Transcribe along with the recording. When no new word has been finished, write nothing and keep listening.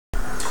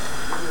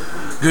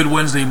Good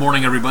Wednesday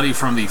morning, everybody,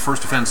 from the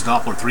First Defense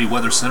Doppler 3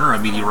 Weather Center.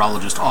 I'm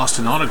meteorologist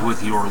Austen Onek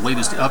with your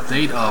latest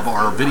update of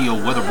our video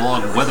weather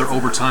blog, Weather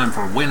Overtime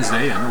for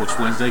Wednesday. I know it's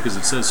Wednesday because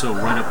it says so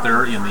right up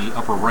there in the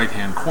upper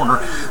right-hand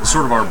corner.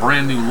 Sort of our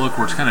brand new look.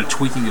 We're kind of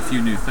tweaking a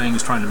few new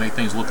things, trying to make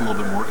things look a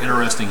little bit more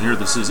interesting here.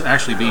 This is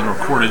actually being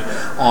recorded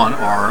on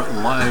our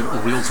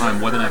live real-time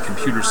WeatherNet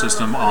computer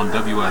system on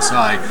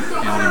WSI,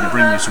 and I'm going to be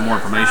bringing you some more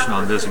information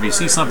on this. If you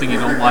see something you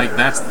don't like,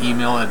 that's the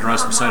email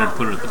address. I decided to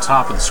put it at the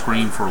top of the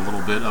screen for a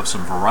little bit of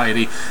some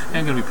variety,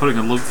 and going to be putting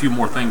a few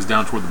more things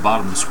down toward the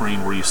bottom of the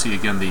screen where you see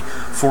again the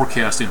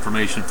forecast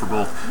information for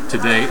both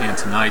today and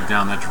tonight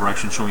down that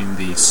direction, showing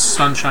the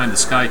sunshine, the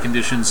sky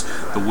conditions,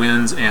 the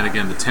winds, and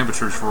again the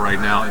temperatures for right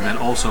now, and then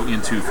also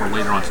into for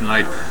later on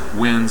tonight,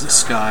 winds,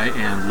 sky,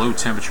 and low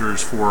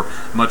temperatures for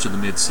much of the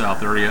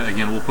Mid-South area.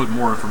 Again, we'll put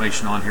more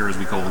information on here as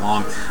we go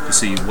along to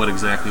see what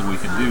exactly we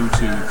can do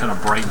to kind of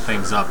brighten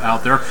things up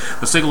out there.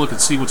 Let's take a look and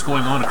see what's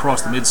going on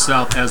across the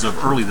Mid-South as of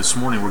early this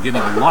morning. We're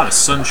getting a lot of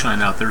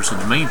sunshine out there, so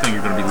the main thing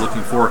you're going to be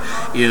looking for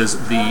is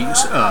the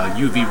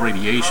UV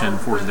radiation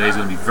for today is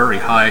going to be very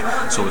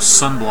high, so a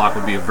sunblock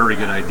would be a very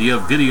good idea.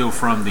 Video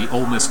from the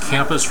Ole Miss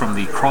campus from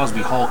the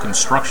Crosby Hall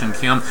construction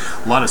camp.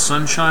 A lot of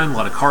sunshine, a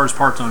lot of cars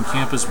parked on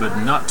campus,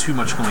 but not too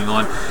much going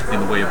on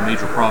in the way of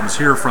major problems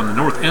here from the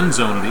north end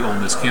zone of the Ole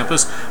Miss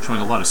campus,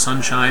 showing a lot of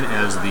sunshine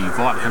as the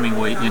Vaught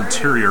Hemingway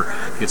interior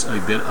gets a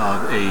bit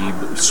of a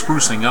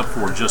sprucing up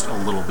for just a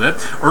little bit.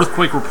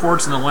 Earthquake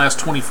reports in the last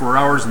 24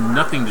 hours,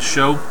 nothing to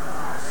show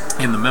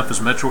in the Memphis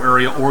metro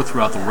area or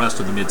throughout the rest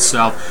of the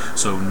Mid-South,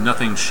 so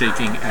nothing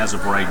shaking as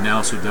of right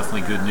now, so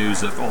definitely good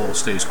news if all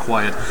stays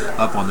quiet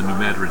up on the New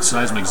Madrid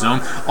seismic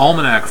zone.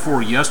 Almanac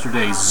for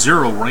yesterday,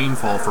 0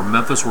 rainfall for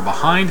Memphis. We're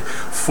behind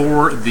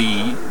for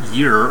the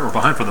year, or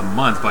behind for the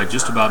month, by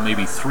just about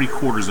maybe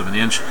 3/4 of an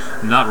inch.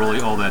 Not really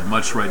all that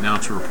much right now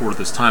to report at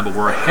this time, but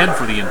we're ahead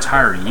for the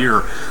entire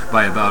year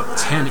by about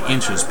 10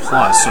 inches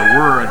plus, so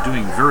we're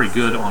doing very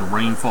good on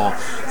rainfall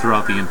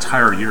throughout the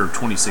entire year of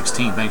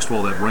 2016, thanks to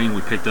all that rain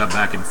we picked up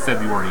back in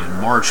February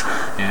and March,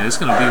 and it's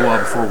going to be a while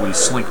before we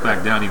slink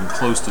back down even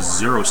close to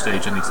zero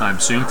stage anytime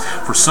soon.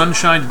 For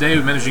sunshine today,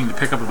 we're managing to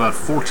pick up about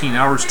 14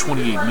 hours,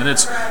 28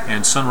 minutes,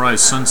 and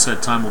sunrise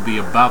sunset time will be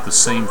about the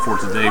same for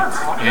today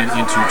and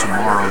into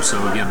tomorrow.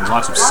 So again,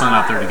 lots of sun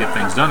out there to get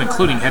things done,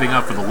 including heading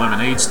out for the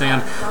lemonade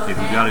stand. If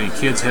you've got any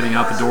kids heading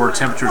out the door,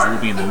 temperatures will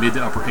be in the mid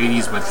to upper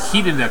 80s, but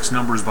heat index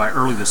numbers by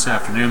early this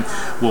afternoon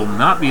will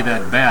not be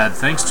that bad,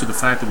 thanks to the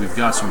fact that we've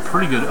got some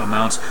pretty good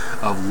amounts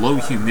of low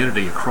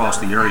humidity across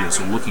the area.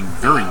 So looking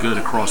very good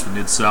across the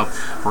Mid-South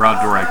for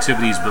outdoor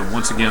activities, but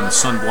once again the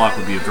sunblock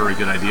would be a very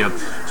good idea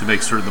to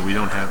make certain that we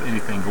don't have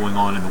anything going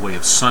on in the way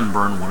of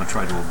sunburn. We want to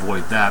try to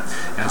avoid that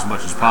as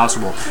much as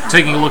possible.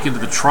 Taking a look into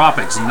the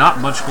tropics, not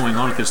much going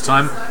on at this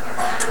time.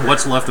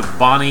 What's left of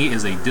Bonnie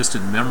is a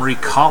distant memory.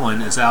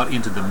 Colin is out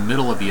into the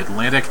middle of the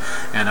Atlantic,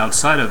 and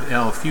outside of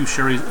a few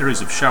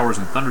areas of showers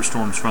and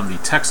thunderstorms from the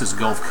Texas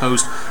Gulf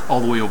Coast all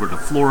the way over to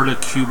Florida,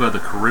 Cuba, the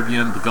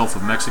Caribbean, the Gulf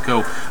of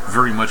Mexico,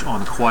 very much on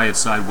the quiet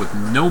side with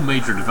no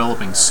major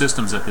developing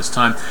systems at this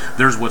time.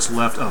 There's what's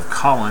left of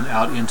Colin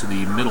out into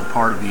the middle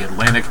part of the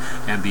Atlantic,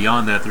 and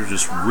beyond that there's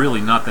just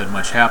really not that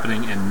much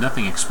happening and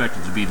nothing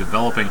expected to be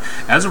developing.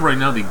 As of right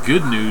now, the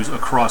good news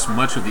across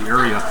much of the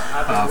area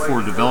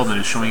for development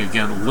is showing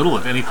again little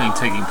if anything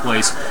taking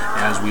place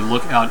as we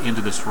look out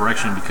into this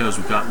direction, because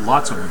we've got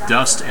lots of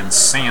dust and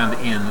sand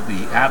in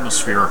the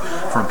atmosphere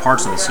from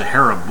parts of the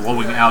Sahara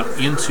blowing out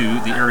into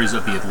the areas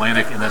of the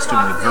Atlantic, and that's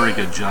doing a very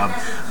good job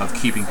of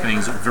keeping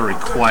things very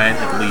quiet,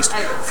 at least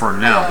for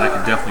now. That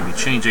can definitely be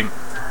changing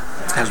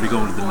as we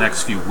go into the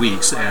next few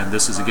weeks, and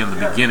this is again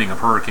the beginning of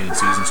hurricane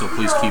season, so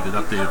please keep it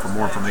updated for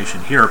more information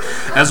here.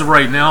 As of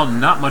right now,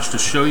 not much to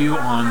show you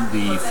on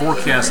the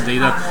forecast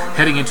data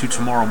heading into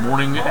tomorrow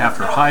morning.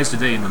 After highs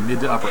today in the mid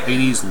to upper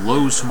 80s,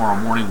 lows tomorrow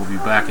morning will be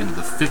back into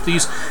the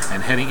 50s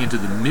and heading into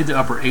the mid to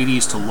upper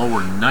 80s to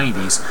lower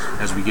 90s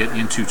as we get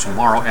into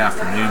tomorrow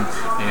afternoon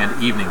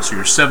and evening. So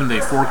your 7-day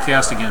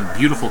forecast, again,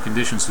 beautiful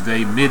conditions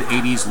today, mid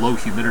 80s, low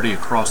humidity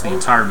across the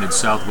entire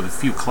Mid-South with a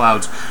few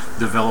clouds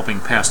developing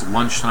past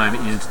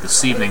lunchtime into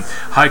this evening.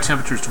 High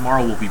temperatures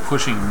tomorrow will be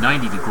pushing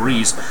 90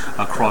 degrees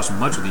across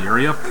much of the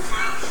area.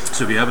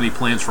 So if you have any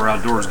plans for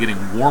outdoors,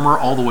 getting warmer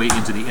all the way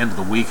into the end of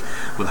the week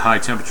with high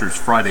temperatures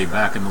Friday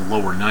back in the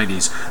lower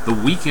 90s. The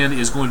weekend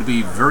is going to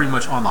be very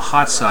much on the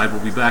hot side.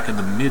 We'll be back in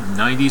the mid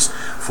 90s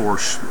for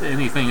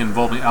anything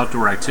involving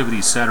outdoor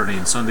activities Saturday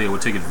and Sunday. I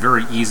would take it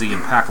very easy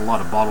and pack a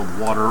lot of bottled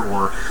water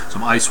or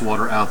some ice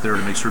water out there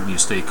to make certain you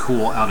stay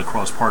cool out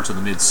across parts of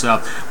the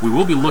Mid-South. We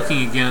will be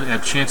looking again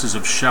at chances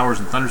of showers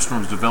and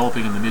thunderstorms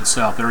developing in the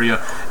Mid-South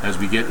area as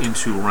we get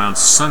into around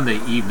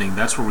Sunday evening.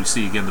 That's where we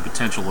see again the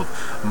potential of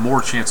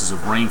more chances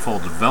of rainfall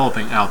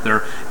developing out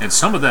there, and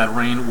some of that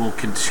rain will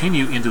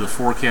continue into the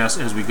forecast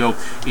as we go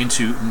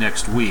into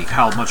next week.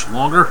 How much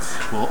longer?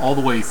 Well, all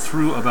the way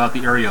through about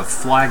the area of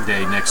Flag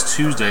Day next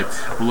Tuesday,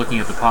 we're looking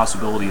at the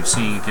possibility of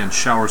seeing again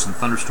showers and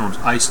thunderstorms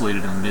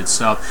isolated in the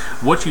Mid-South.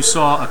 What you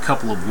saw a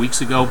couple of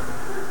weeks ago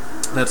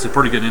that's a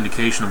pretty good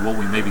indication of what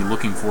we may be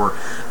looking for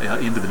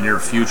into the near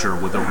future,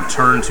 with a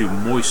return to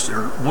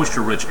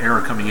moisture-rich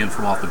air coming in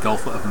from off the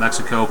Gulf of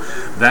Mexico.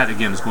 That,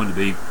 again, is going to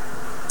be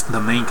the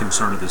main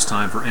concern at this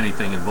time for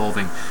anything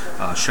involving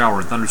shower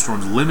and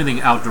thunderstorms, limiting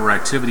outdoor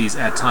activities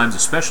at times,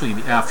 especially in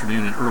the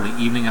afternoon and early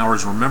evening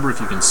hours. Remember, if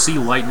you can see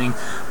lightning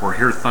or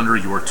hear thunder,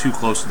 you are too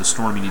close to the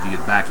storm. You need to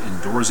get back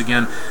indoors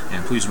again.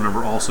 And please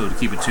remember also to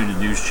keep it tuned to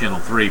News Channel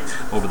 3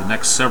 over the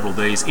next several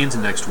days into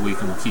next week,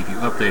 and we'll keep you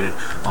updated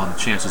on the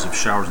chances of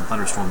showers and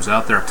thunderstorms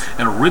out there.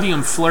 An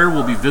iridium flare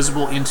will be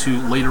visible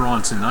into later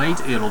on tonight.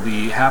 It'll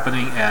be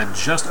happening at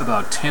just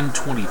about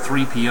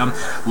 10:23 p.m.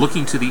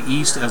 looking to the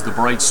east as the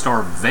bright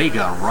star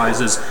Vega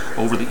rises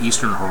over the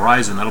eastern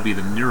horizon. That'll be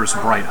the nearest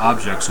bright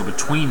object. So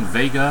between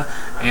Vega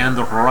and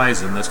the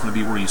horizon, that's going to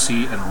be where you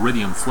see an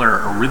iridium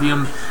flare.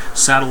 Iridium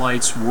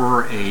satellites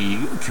were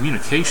a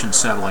communication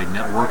satellite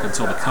network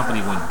until the company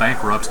went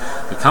bankrupt.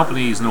 The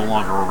company is no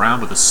longer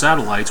around, but the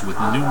satellites, with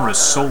numerous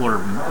solar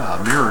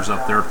mirrors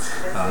up there,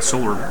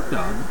 solar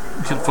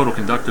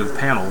photoconductive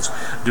panels,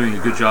 doing a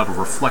good job of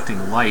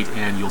reflecting light,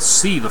 and you'll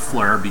see the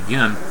flare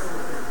begin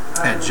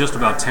at just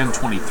about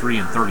 10:23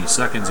 and 30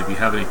 seconds. If you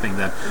have anything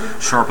that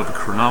sharp of a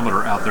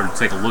chronometer out there to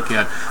take a look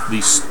at, the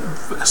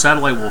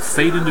satellite will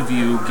fade into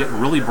view, get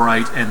really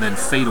bright, and then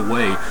fade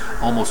away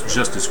almost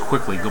just as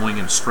quickly, going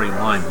in a straight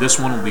line. This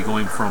one will be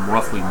going from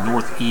roughly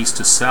northeast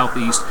to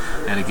southeast,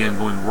 and again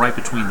going right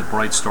between the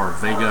bright star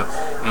Vega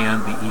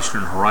and the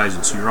eastern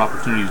horizon. So your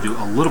opportunity to do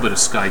a little bit of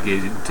sky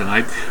gazing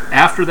tonight.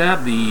 After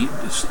that, the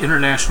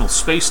International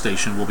Space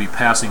Station will be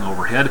passing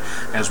overhead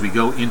as we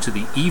go into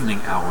the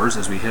evening hours,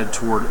 as we head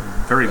toward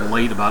very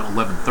late, about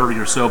 11:30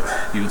 or so.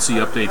 You can see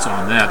updates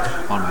on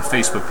that on my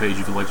Facebook page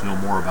if you'd like to know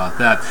more about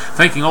that.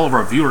 Thanking all of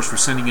our viewers for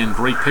sending in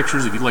great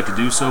pictures. If you'd like to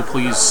do so,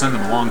 please send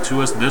them along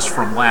to us. This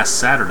from last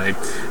Saturday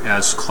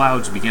as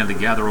clouds began to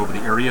gather over the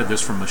area.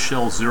 This from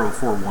Michelle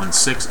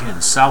 0416 in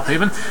South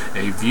Haven.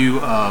 A view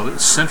of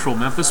central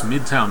Memphis,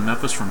 midtown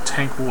Memphis from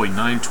Tank Boy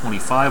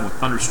 925 with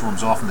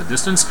thunderstorms off in the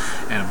distance,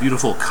 and a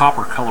beautiful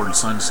copper-colored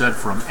sunset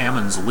from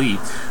Ammons Lee.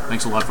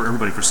 Thanks a lot for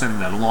everybody for sending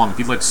that along. If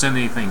you'd like to send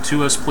anything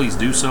to us, please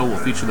do so. We'll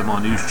feature them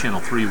on News Channel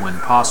 3 when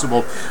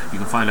possible. You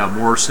can find out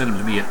more. Send them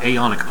to me at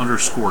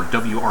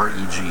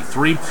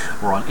Aonic_WREG3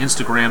 or on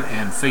Instagram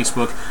and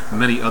Facebook,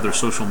 many other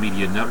social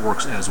media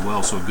networks as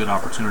well. So a good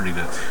opportunity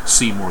to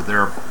see more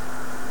there.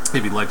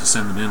 If you'd like to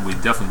send them in,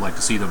 we'd definitely like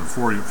to see them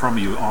from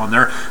you on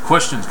there.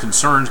 Questions,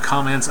 concerns,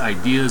 comments,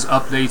 ideas,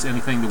 updates,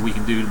 anything that we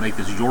can do to make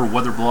this your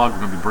weather blog. We're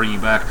going to be bringing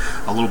back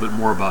a little bit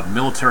more about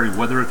military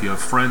weather. If you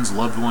have friends,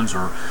 loved ones,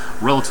 or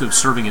relatives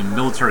serving in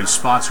military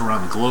spots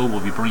around the globe,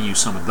 we'll be bringing you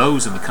some of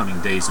those in the coming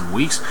days and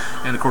weeks.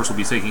 And of course, we'll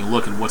be taking a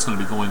look at what's going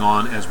to be going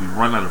on as we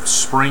run out of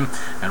spring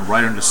and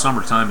right into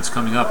summertime. It's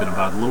coming up in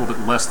about a little bit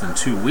less than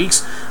 2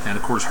 weeks. And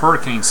of course,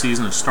 hurricane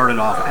season has started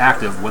off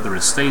active. Whether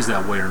it stays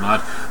that way or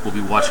not, we'll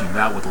be watching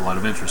that with a lot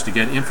of interest.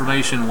 Again,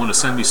 information, want to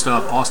send me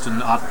stuff,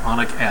 Austen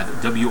Onek at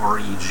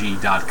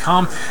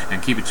WREG.com,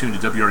 and keep it tuned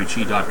to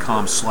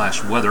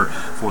WREG.com/weather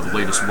for the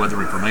latest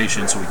weather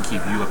information so we can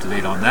keep you up to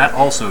date on that.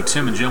 Also,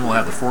 Tim and Jim will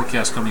have the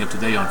forecast coming up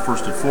today on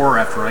 1st at 4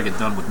 after I get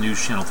done with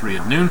News Channel 3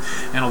 at noon,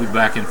 and I'll be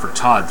back in for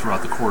Todd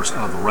throughout the course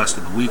of the rest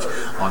of the week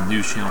on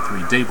News Channel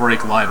 3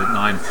 Daybreak, live at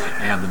 9,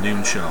 and the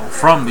noon show.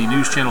 From the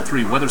News Channel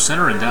 3 Weather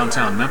Center in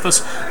downtown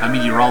Memphis, I'm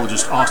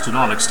meteorologist Austen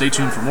Onek. Stay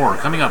tuned for more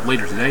coming up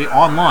later today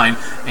online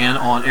and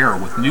on air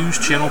with News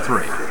Channel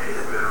 3.